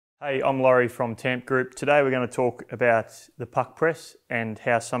Hey, I'm Laurie from Tamp Group. Today we're going to talk about the Puqpress and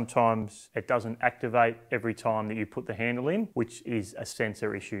how sometimes it doesn't activate every time that you put the handle in, which is a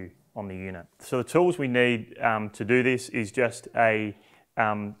sensor issue on the unit. So the tools we need to do this is just a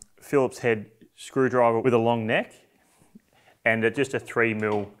Phillips head screwdriver with a long neck and just a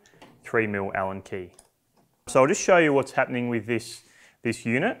 3mm Allen key. So I'll just show you what's happening with this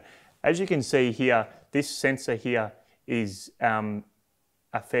unit. As you can see here, this sensor here is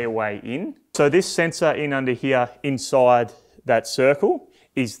a fair way in. So this sensor in under here, inside that circle,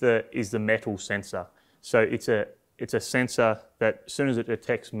 is the metal sensor. So it's a sensor that as soon as it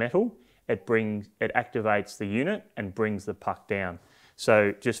detects metal, it activates the unit and brings the puck down.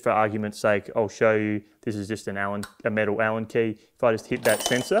 So just for argument's sake, I'll show you, this is just a metal Allen key. If I just hit that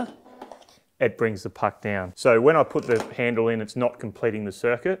sensor, it brings the puck down. So when I put the handle in, it's not completing the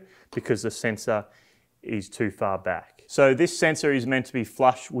circuit because the sensor is too far back. So this sensor is meant to be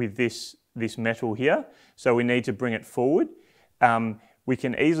flush with this metal here. So we need to bring it forward. We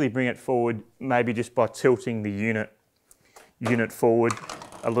can easily bring it forward maybe just by tilting the unit forward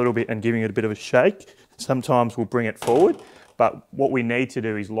a little bit and giving it a bit of a shake. Sometimes we'll bring it forward, but what we need to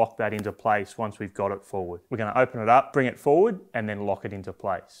do is lock that into place once we've got it forward. We're going to open it up, bring it forward, and then lock it into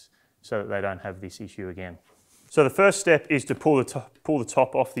place so that they don't have this issue again. So the first step is to pull the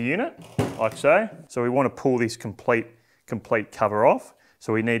top off the unit, like so. So we want to pull this complete cover off.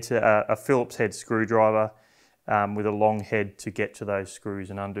 So we need a Phillips head screwdriver with a long head to get to those screws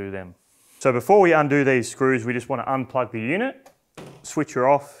and undo them. So before we undo these screws, we just want to unplug the unit, switch her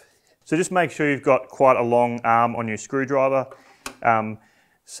off. So just make sure you've got quite a long arm on your screwdriver.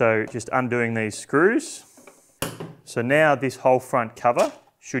 So just undoing these screws. So now this whole front cover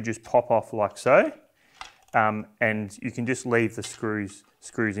should just pop off like so. And you can just leave the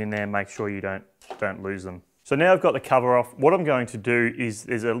screws in there, make sure you don't lose them. So now I've got the cover off. What I'm going to do is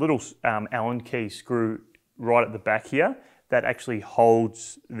there's a little Allen key screw right at the back here that actually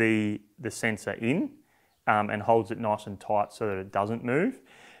holds the sensor in and holds it nice and tight so that it doesn't move.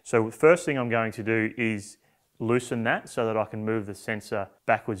 So the first thing I'm going to do is loosen that so that I can move the sensor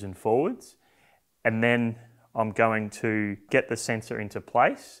backwards and forwards. And then I'm going to get the sensor into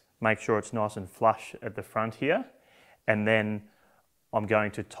place, make sure it's nice and flush at the front here, and then I'm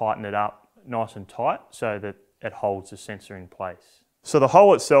going to tighten it up nice and tight so that it holds the sensor in place. So the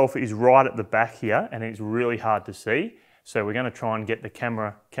hole itself is right at the back here and it's really hard to see. So we're going to try and get the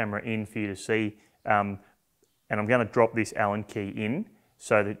camera in for you to see. And I'm going to drop this Allen key in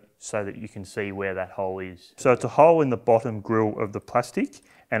so that you can see where that hole is. So it's a hole in the bottom grill of the plastic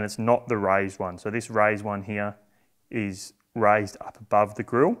and it's not the raised one. So this raised one here is raised up above the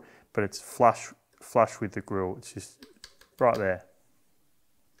grill, but it's flush with the grill. It's just right there.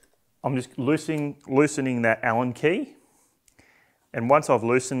 I'm just loosening that Allen key. And once I've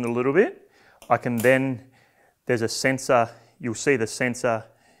loosened a little bit, I can then, there's a sensor, you'll see the sensor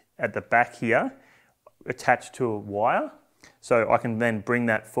at the back here attached to a wire. So I can then bring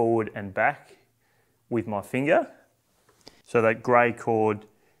that forward and back with my finger. So that grey cord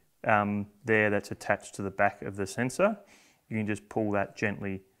there that's attached to the back of the sensor, you can just pull that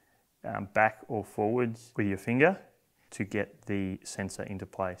gently back or forwards with your finger to get the sensor into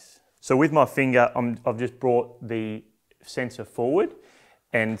place. So with my finger, I've just brought the sensor forward,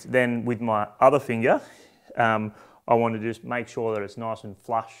 and then with my other finger, I want to just make sure that it's nice and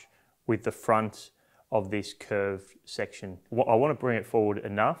flush with the front of this curved section. I want to bring it forward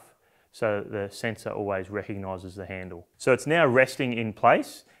enough so that the sensor always recognises the handle. So it's now resting in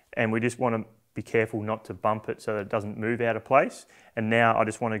place, and we just want to be careful not to bump it so that it doesn't move out of place. And now I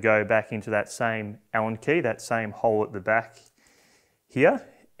just want to go back into that same Allen key, that same hole at the back here,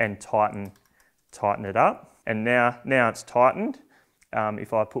 and tighten it up. And now it's tightened.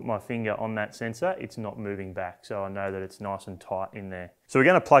 If I put my finger on that sensor, it's not moving back. So I know that it's nice and tight in there. So we're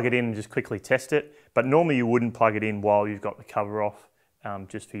going to plug it in and just quickly test it. But normally you wouldn't plug it in while you've got the cover off,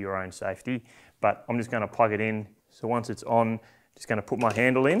 just for your own safety. But I'm just going to plug it in. So once it's on, just going to put my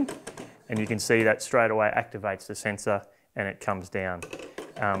handle in, and you can see that straight away activates the sensor and it comes down.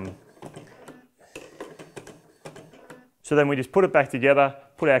 So then we just put it back together,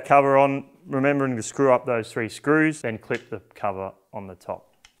 put our cover on, remembering to screw up those 3 screws, then clip the cover on the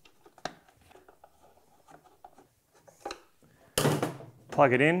top.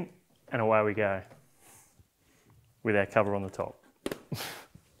 Plug it in and away we go with our cover on the top.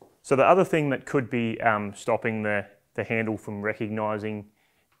 So the other thing that could be stopping the handle from recognising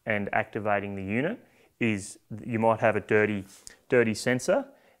and activating the unit is you might have a dirty sensor.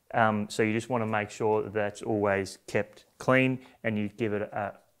 So you just want to make sure that that's always kept clean and you give it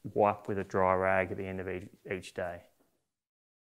a wipe with a dry rag at the end of each day.